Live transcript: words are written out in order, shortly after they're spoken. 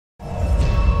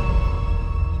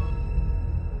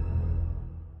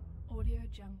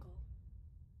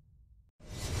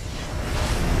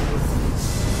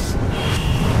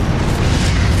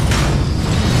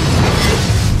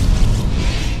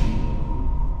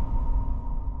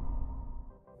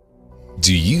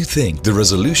Do you think the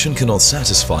resolution cannot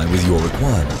satisfy with your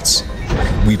requirements?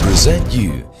 We present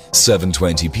you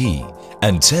 720p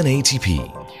and 1080p.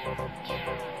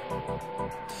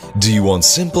 Do you want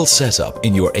simple setup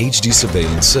in your HD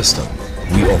surveillance system?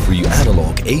 We offer you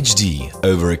analog HD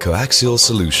over a coaxial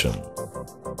solution.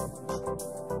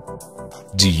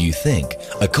 Do you think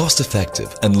a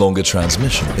cost-effective and longer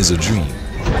transmission is a dream?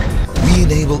 We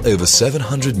enable over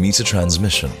 700-meter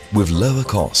transmission with lower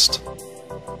cost.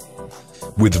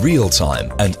 With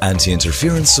real-time and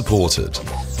anti-interference supported,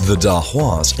 the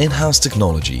Dahua's in-house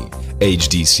technology,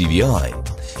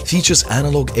 HDCVI, features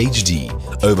analog HD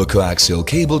over coaxial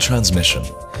cable transmission,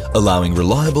 allowing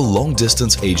reliable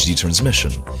long-distance HD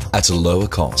transmission at a lower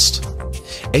cost.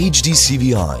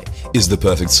 HDCVI is the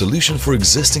perfect solution for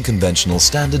existing conventional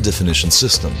standard definition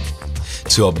system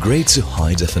to upgrade to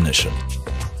high definition.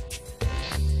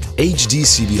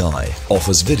 HDCVI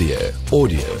offers video,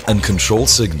 audio and control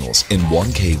signals in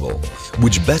one cable,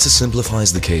 which better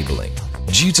simplifies the cabling.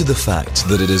 Due to the fact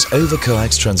that it is over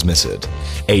coax transmitted,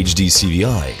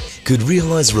 HDCVI could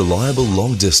realize reliable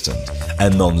long-distance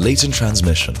and non-latent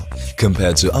transmission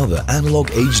compared to other analog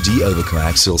HD over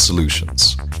coaxial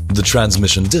solutions. The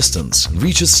transmission distance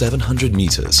reaches 700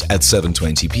 meters at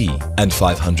 720p and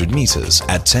 500 meters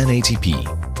at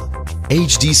 1080p.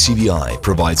 HDCVI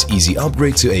provides easy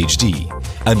upgrade to HD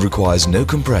and requires no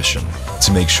compression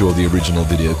to make sure the original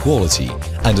video quality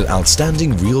and an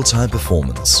outstanding real-time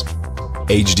performance.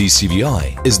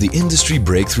 HDCVI is the industry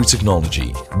breakthrough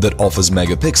technology that offers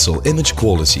megapixel image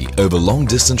quality over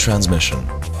long-distance transmission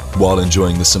while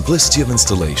enjoying the simplicity of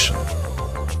installation.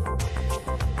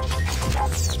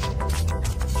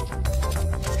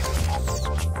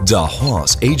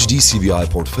 Dahua's HDCVI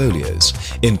portfolios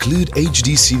include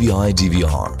HDCVI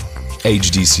DVR,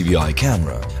 HDCVI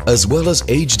camera, as well as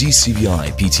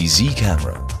HDCVI PTZ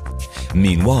camera.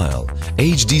 Meanwhile,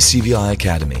 HDCVI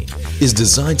Academy is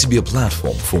designed to be a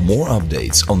platform for more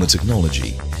updates on the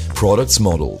technology, products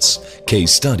models,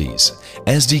 case studies,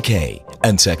 SDK,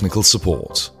 and technical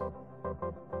support.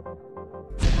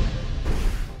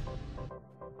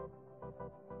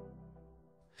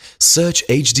 Search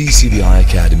HDCVI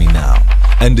Academy now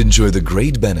and enjoy the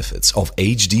great benefits of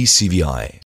HDCVI.